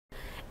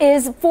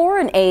Is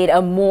foreign aid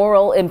a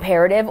moral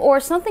imperative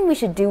or something we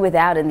should do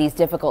without in these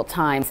difficult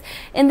times?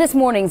 In this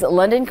morning's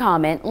London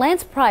Comment,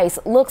 Lance Price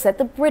looks at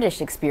the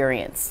British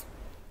experience.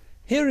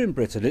 Here in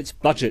Britain it's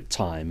budget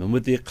time, and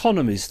with the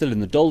economy still in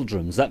the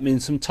doldrums, that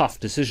means some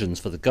tough decisions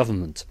for the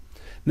government.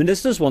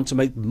 Ministers want to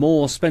make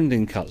more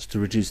spending cuts to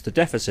reduce the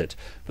deficit,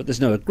 but there's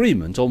no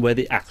agreement on where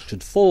the axe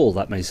should fall.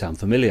 That may sound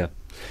familiar.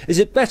 Is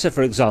it better,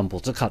 for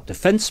example, to cut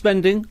defence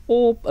spending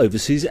or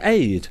overseas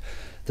aid?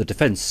 The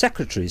Defence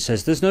Secretary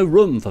says there's no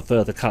room for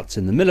further cuts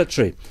in the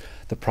military.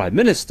 The Prime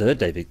Minister,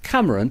 David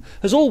Cameron,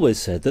 has always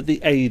said that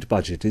the aid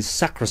budget is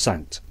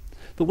sacrosanct.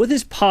 But with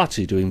his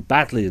party doing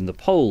badly in the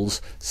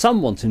polls,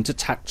 some want him to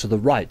tack to the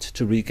right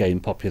to regain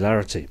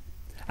popularity.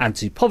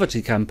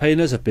 Anti-poverty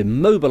campaigners have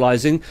been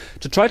mobilising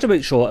to try to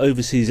make sure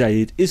overseas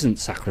aid isn't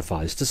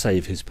sacrificed to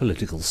save his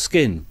political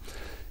skin.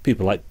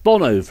 People like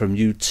Bono from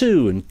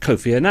U2 and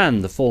Kofi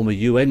Annan, the former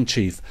UN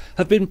chief,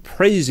 have been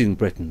praising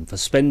Britain for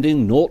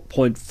spending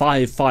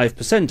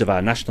 0.55% of our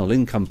national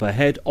income per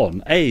head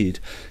on aid,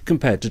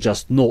 compared to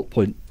just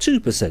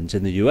 0.2%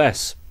 in the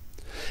US.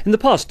 In the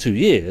past 2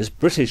 years,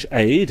 British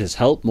aid has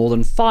helped more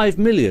than 5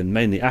 million,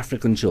 mainly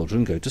African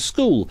children, go to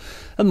school,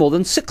 and more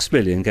than 6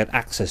 million get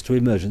access to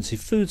emergency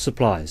food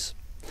supplies.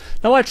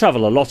 Now, I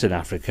travel a lot in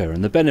Africa,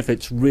 and the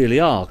benefits really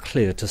are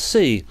clear to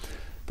see.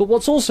 But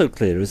what's also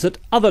clear is that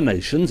other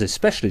nations,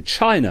 especially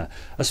China,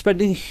 are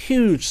spending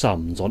huge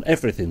sums on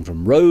everything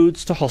from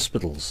roads to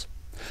hospitals.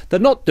 They're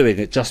not doing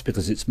it just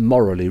because it's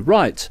morally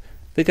right.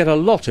 They get a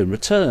lot in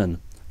return.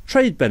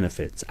 Trade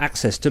benefits,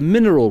 access to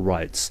mineral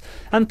rights,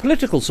 and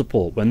political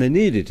support when they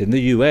need it in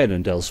the UN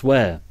and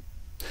elsewhere.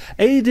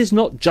 Aid is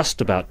not just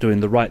about doing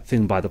the right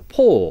thing by the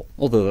poor,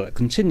 although that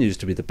continues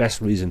to be the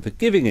best reason for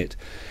giving it.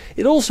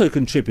 It also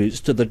contributes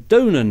to the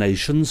donor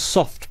nation's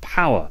soft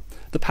power,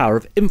 the power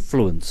of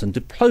influence and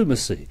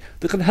diplomacy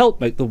that can help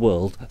make the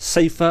world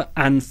safer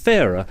and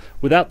fairer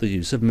without the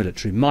use of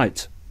military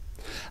might.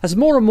 As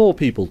more and more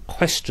people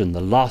question the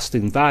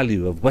lasting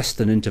value of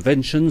Western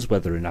interventions,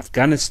 whether in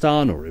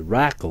Afghanistan or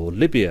Iraq or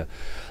Libya,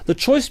 the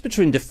choice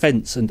between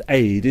defence and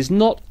aid is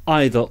not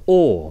either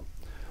or.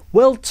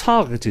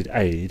 Well-targeted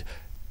aid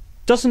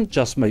doesn't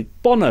just make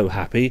Bono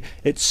happy,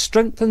 it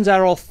strengthens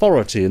our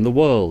authority in the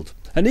world,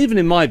 and even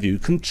in my view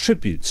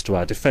contributes to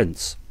our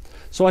defence.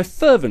 So I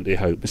fervently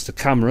hope Mr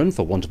Cameron,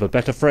 for want of a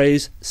better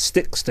phrase,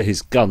 sticks to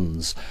his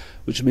guns,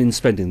 which means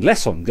spending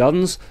less on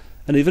guns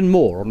and even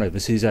more on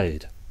overseas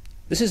aid.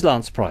 This is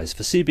Lance Price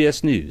for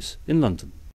CBS News in London.